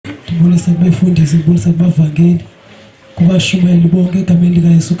sibulisa kubefundisi sibulisa kubavangeli kubashumayeli bonke egameni lika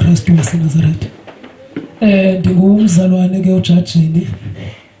Yesu Kristu waseNazaretha. Ndingumzalwane ke uJajini.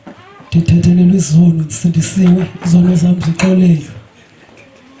 Ndithethelelwe izono ndisindisiwe izono zami zixolele.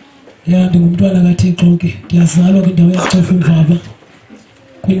 Ndingumntwana kaThixo ke ndiyazalwa kwindawo yaCofa Imvaba.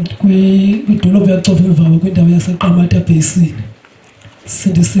 Kwidolophu yaCofa Imvaba kwindawo yaseQamata Basin.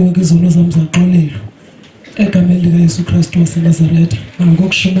 Sindisiwe kwizono zami zaxolelo egameni lika Yesu Kristu waseNazaretha.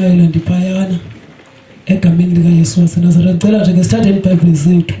 Ngokushumayela ndiphayana egameni lika Yesu waseNazaretha. Cela nje ke sithathe iBhayibhile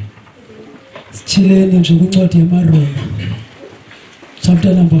zethu sichileni nje kwincwadi yamaRoma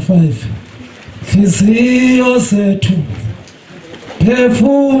chapter number 5. Nhliziyo zethu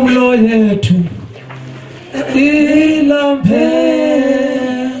phefumlo yethu ilampele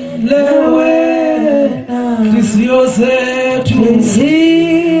wena. Nhliziyo zethu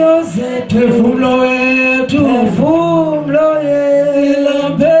phefumlo yethu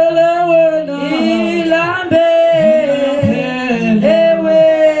ilampele wena.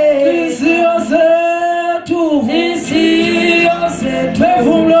 Nhliziyo zethu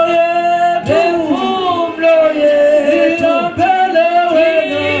phefumlo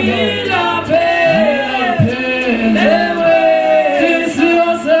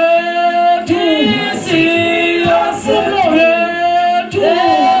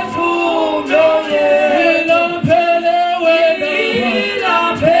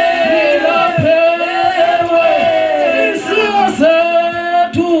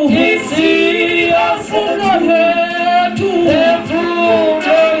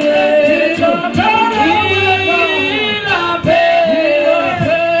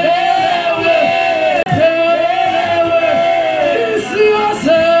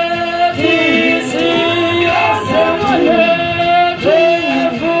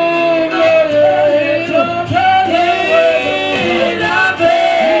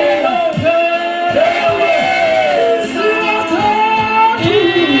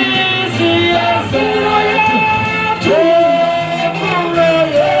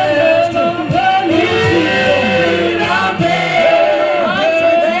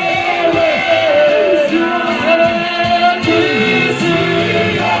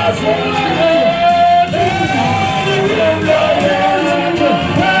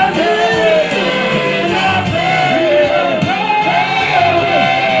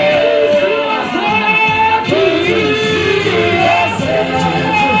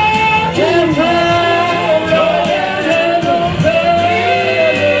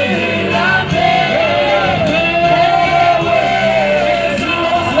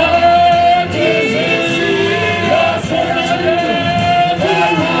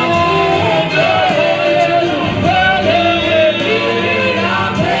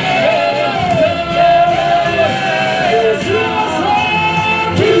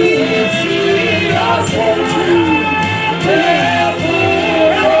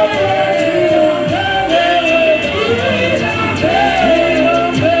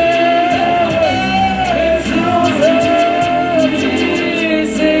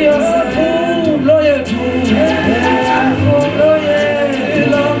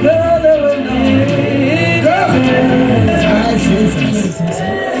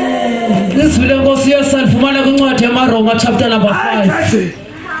chapter number 5.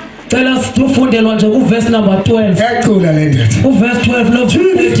 Tell us to fundelwa nje ku verse number 12. Yaqula le ndoda. Ku verse 12 no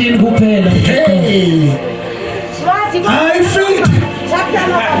 13 kuphela. I feel chapter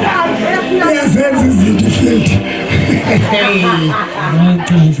number 5 verse number. Yes, izinto feel.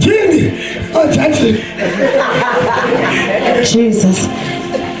 Kini ojaji. Jesus.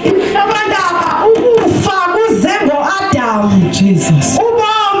 Abandaba ukufa kuzengo Adam. Jesus.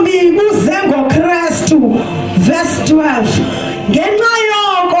 Ubomi kuzengo Kristu. Verse 12. Ngenxa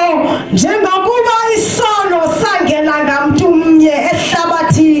yoko njengokuba isono sangena ngamuntu mnye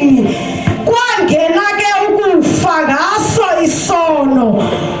ehlabathini kwangena ke ukufa ngaso isono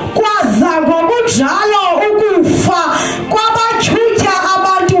kwaza ngokunjalo ukufa kwabathutha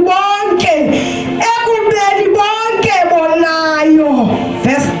abantu bonke ekubeni bonke bonayo.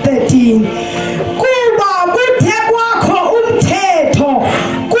 Verse 13. Kuba kuthe kwakho umthetho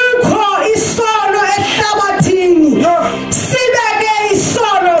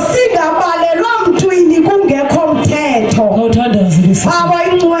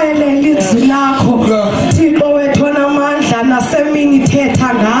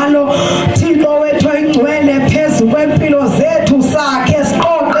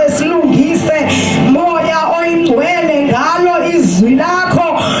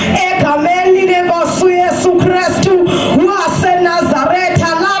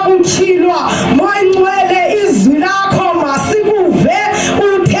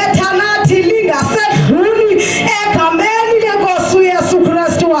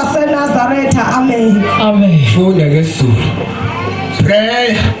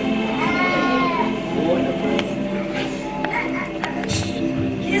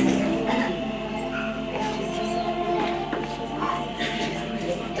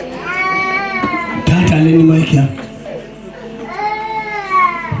Valeni mic yam.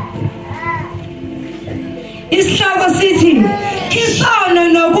 Isihloko sithi isono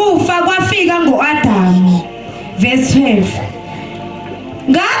nokufa kwafika ngo-Adamu verse 12.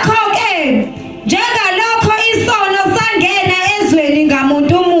 Ngakho-ke njengalokho isono sangena ezweni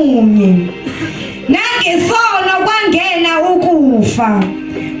ngamuntu munye, nangesono kwangena ukufa,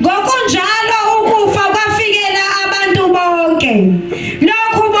 ngokunjalo ukufa kwafikela abantu bonke,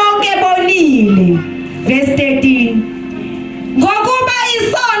 lokhu bonke bonile. Verse 13. Ngokuba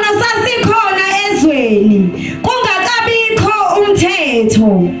isono sasikhona ezweni kungakabikho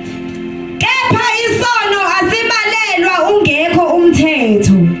umthetho, kepha isono asibalelwa ungekho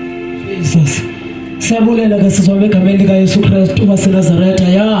umthetho. Jesus. Siyabulela ke sizwa egameni lika Yesu Kristu waseNazaretha.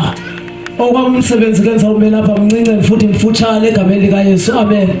 Ya. Okwamsebenzi kenza umela lapha mncinci futhi mfutshane egameni lika Yesu.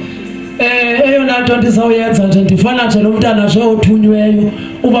 Amen. Eyona nto ndizawuyenza nje ndifana nje nomntana nje othunyweyo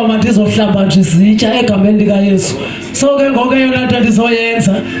uba mandizohlamba nje izitya egameni lika Yesu. So ke ngoku eyona nto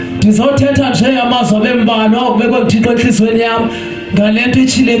ndizoyenza ndizothetha nje amazwi abembalwa okubekwe nguThixo enhlizweni yami ngale nto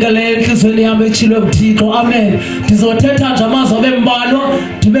itshilekeleyo enhlizweni yami etshilwe nguThixo. Amen. Ndizothetha nje amazwi abembalwa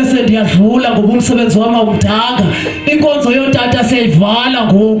ndibe sendiyadlula ngoba umsebenzi wami awudanga. Inkonzo yotata siyayivala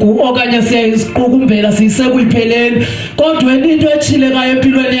ngoku okanye siyayiqukumbela siyisekuyipheleni, kodwa into etshilekayo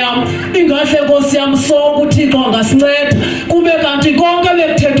empilweni yami ingahle Nkosi yami sonke uThixo angasinceda kube kanti konke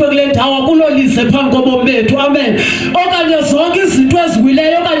bekuthethwe kule ndawo kulolise phambi kobomi bethu. Amen. Okanye zonke izinto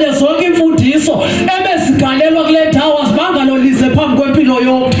eziwileyo okanye zonke imfundiso ebezigalelwa kule ndawo azibangalolise phambi kwempilo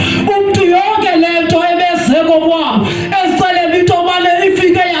yomntu. Umuntu yonke lento ebezeko kwami esiceleni into manje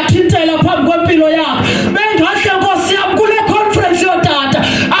ifike yathintela phambi kwempilo yakhe. Bengahle Nkosi yami kule conference yotata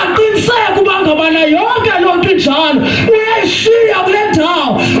aqiniseke kuba ngabana yonke lonto njalo uyayishiya kule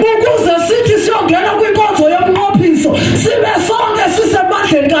ndawo ukuze sithi siyongena kwinkonzo yomnqophiso sibe sonke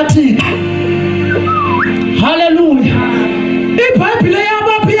sisemandleni kaThixo. Hallelujah. iBhayibhile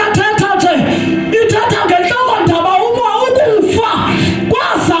yabaphi yathetha nje ithetha ngenhloko ndaba ukufa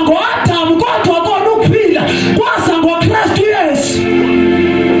kwasa ngo-Adamu kodwa kona ukuphila kwasa ngoKristu Yesu.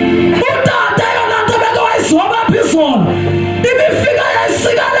 Utata yona nto beke wayizoba phezulu ibifika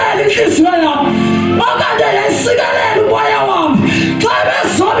yayisikalela inhliziyo yami okanye yayisikalela umoya wami xa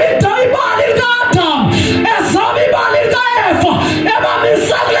bezoba ibali lika-Adamu ezoba ibali lika-Eva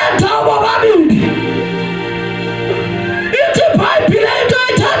ebamisa kule ndawo bobabili. Ithi iBhayibhile into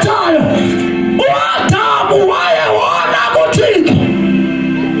ayithathayo u-Adamu wayewona kuThixo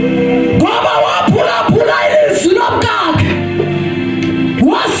ngoba waphulaphula ilizwi lomkakhe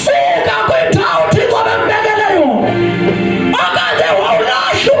wasuka kwindawo uThixo bembekele yona okanye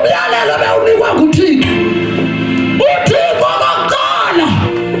wawulahla umyalelo bewunikwa nguThixo. uThixo kokuqala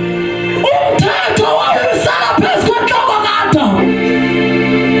umthetho wawusala phezu kwentloko ka-Adamu,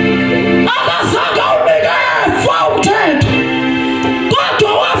 akazange awunike Eva umthetho,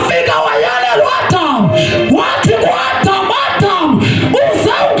 kodwa wafika wayalela u-Adamu wathi ku-Adamu, Adamu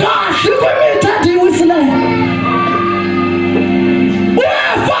uze ungahli kwimithetho iwisileyo.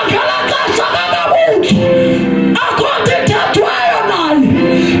 U-Eva ngela xesha kakabutho akho nto ithethweyo naye,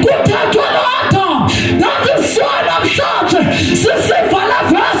 kuthethwe lo-Adamu. Nathi siya namhlanje sisiva le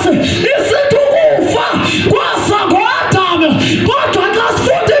vesi isithi ukufa kwasa ngo-Adamu, kodwa xa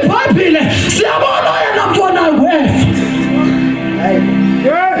sifunda iBhayibhile siyabona yena mntu onayo ngu-Eva.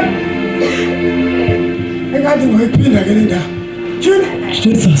 Engathi ungayiphinda ke le ndawo.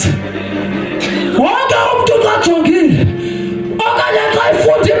 Jesus. Wonke umuntu xa jongile okanye xa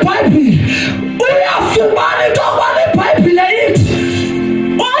ifunda iBhayibhile uyafumana into okubana iBhayibhile ithi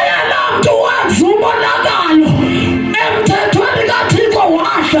oyena mntu wenza umonakalo emthethweni kaThixo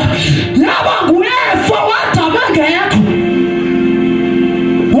wahla yaba ngu-Eva wAdamu engekho.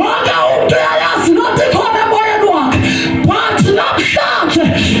 Wonke umuntu uyayazi nothi khona emoyeni wakhe, but namhlanje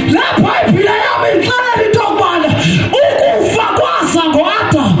le Bhayibhile yami ixelela into okubana ukufa kwasa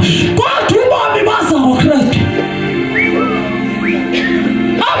ngo-Adamu kodwa ubomi basa ngoKristu.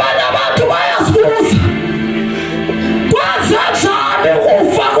 Abanye abantu bayazibuza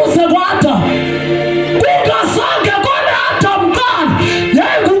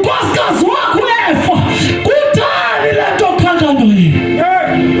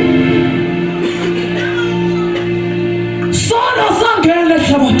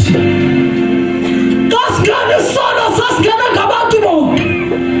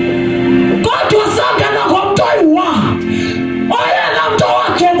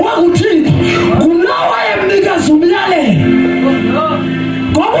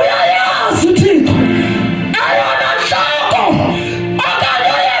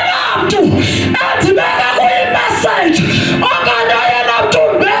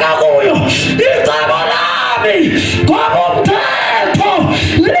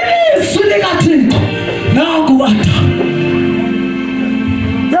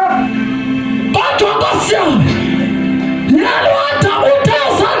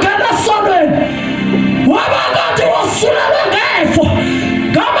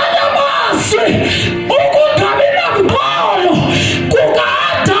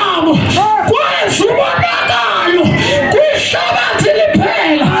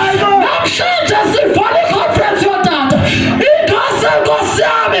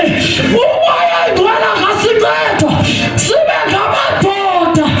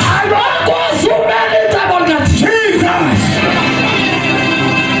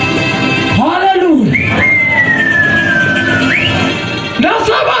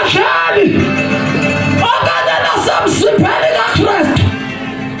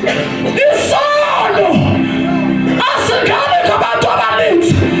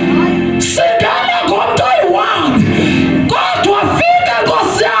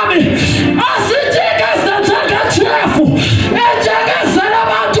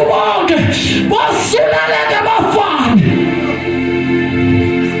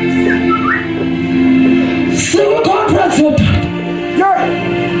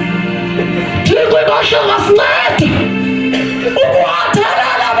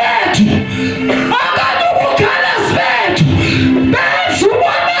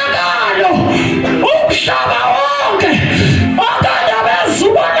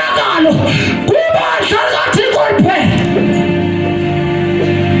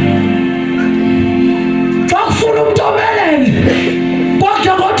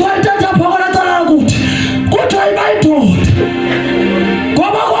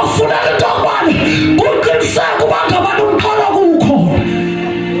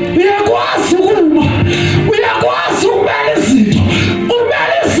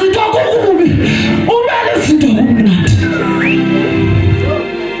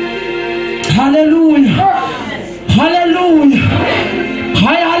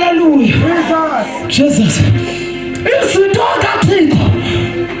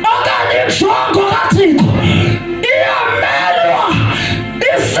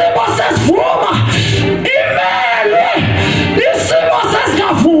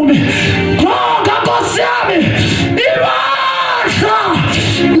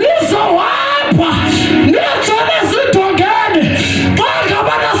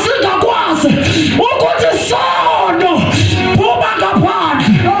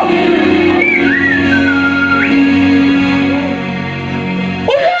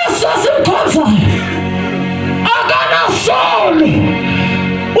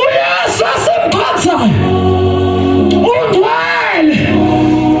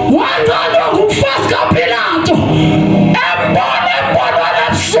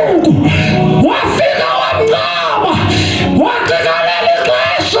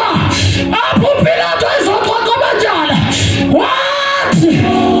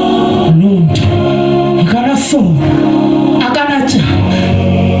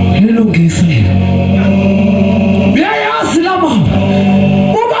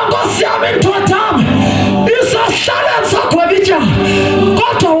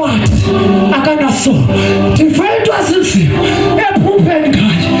forward akanaso tifayitwa sinzima ephupheni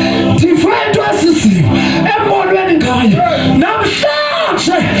ngayo tifayitwa sinzima embolweni ngayo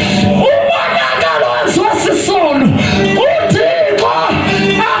namhlanje umonakalo wenziwa sisono uThixo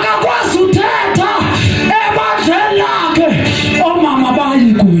akakwazi uthetha ebandleni lakhe omama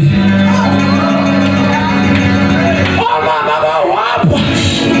bayi kuye omama bawapha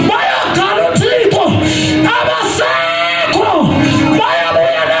bayagala uThixo abasekho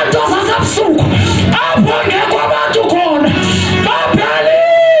bayabuya nento zasebusuku apho ngekho abantu khona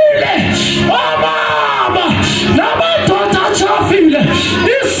baphelile omama namadoda achafile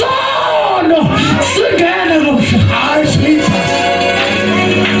isono singene ngomhla hayi Jesus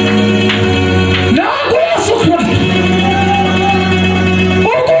nangu Yesu Kristu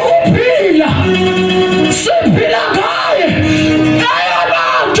ukuphila siphila ngaye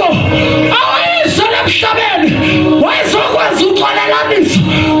abantu awayizele emhlabeni wayizokwenza uxolelaniso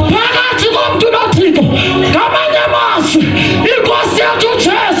phakathi komuntu noThixo ngamanye amazwi inkosi yethu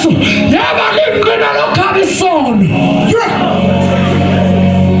uJesu yaba limqina lokhaba isono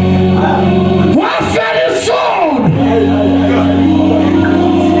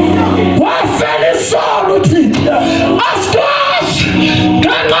wafela isono uThixo asikwazi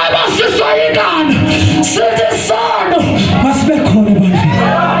ngenqaba sisoyingana sithi isono masibe khona ebandleni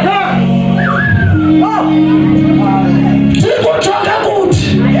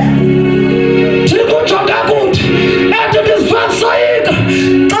Tikujonga kuthi ethi ngisifanisoyika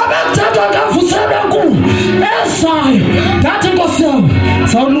xa bekuthatha ngavusela enkulu esayo ndathi nkosi yami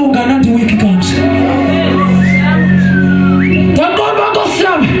sawulunga nandiwiki kanje ndaqomba nkosi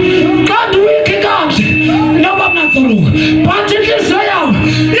yami xa ndiwiki kanje noba mnazolunga but inhliziyo yami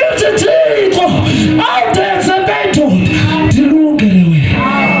ithi Thixo awudenze bendoda ndilungele wena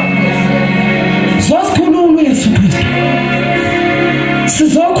zosikhuluma uYesu Kristu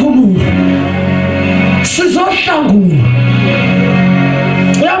sizokhuluma sizohlangula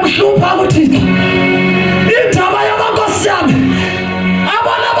uyamhlupha uThixo indaba yamankosi yami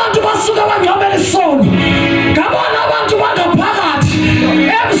abona abantu basuka bangcwabela isono ngabona abantu bangaphakathi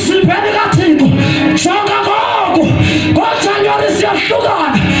emzimbeni kaThixo jonga ngoko ngoJanuwari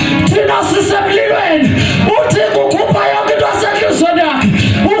siyahlukana thina sisemlilweni uThixo ukhupha yonke into yasenhliziyweni yakhe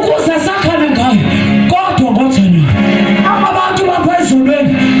ukuze sakhane ngayo kodwa ngoJanuwari abantu bapha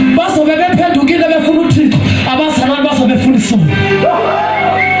ezulwini bazobe bephendukile befuna uThixo abazalwane bazobe befuna isono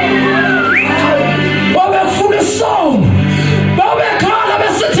babefuna isono babekhala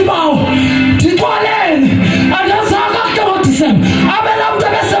besithi bawo ndiqwalene andazanga kuhlobo Disemba abela umuntu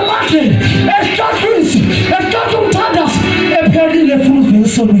besemandleni esihlahlwisa esithatha umthandazo ephelile efuna ukuvela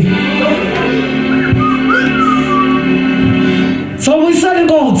esonweni sawuyisela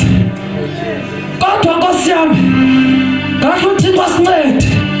inkonzo kodwa nkosi yami ngasho uThixo asincede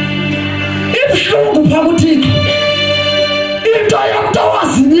ibuhlungu pha kuThixo into yomuntu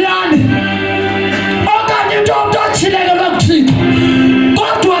owazinyani okanye into yomuntu ochilekelwe kuThixo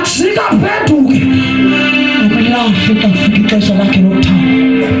kodwa jika phenduke umlahle kafika ixesha lakhe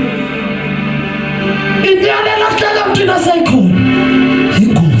lokuthanda inyani elahleka mthina seyikhona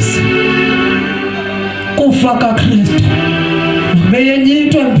ingozi kufa kaKristu mabeyenye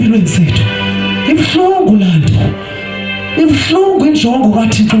into empilweni zethu ibuhlungu lanto ibuhlungu injongo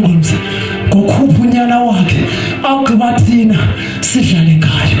kaThixo ngomse ngokhupha unyana wakhe awugqiba thina sidlale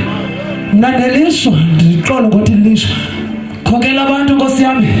ngayo mna nelishwa ndixolo ngothi lishwa khokela abantu nkosi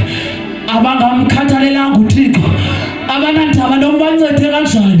yami abangamkhathalelanga uThixo abanandaba nobancede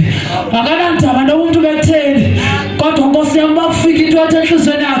kanjani akanandaba nomuntu betheni kodwa nkosi yami bakufika into ethi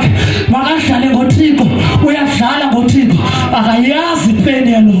enhlizweni yakhe makadlale ngoThixo uyadlala ngoThixo akayazi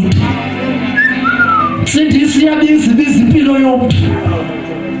ipeni yalonto sindisi yabiza impilo yomuntu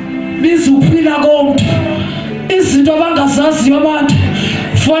biza ukuphila komuntu izinto abangazaziyo abantu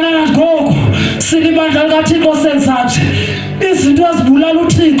fonana ngoku silibandla likaThixo senzanje izinto ezibulala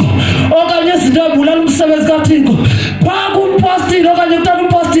uThixo okanye izinto ezibulala umsebenzi kaThixo phaa kumpostile okanye kutata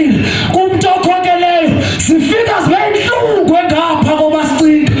kumpostile kumuntu okhokeleyo zifika zibe inhlungu engapha koba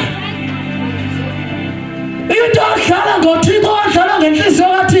sicinga into odlala ngoThixo odlala ngenhliziyo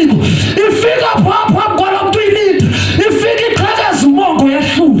kaThixo ifika phaa kwalo muntu uyilinda ifika iqhekeza umongo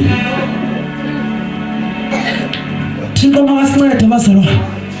yehlule Thixo makasincede bazalwane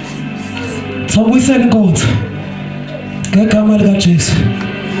sawubuyisela inkonzo ngegama likaJesu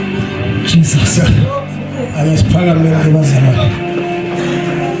Jesus ake siphakamele bazalwane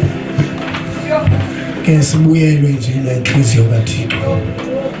ke sibuyelwe nje nenhliziyo kaThixo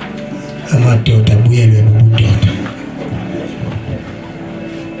amadoda abuyelwe nobudoda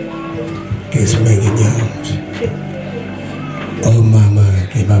ke simeke inyawo omama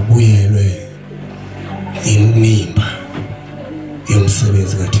ke abuyelwe inimba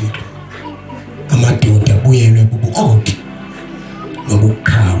yomsebenzi kaThixo. Amadoda abuyelwe bubukhodi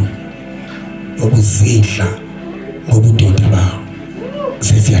nobuqhawe nokuzidla ngobudoda bawo.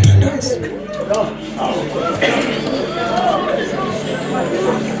 Sesiyathandaza.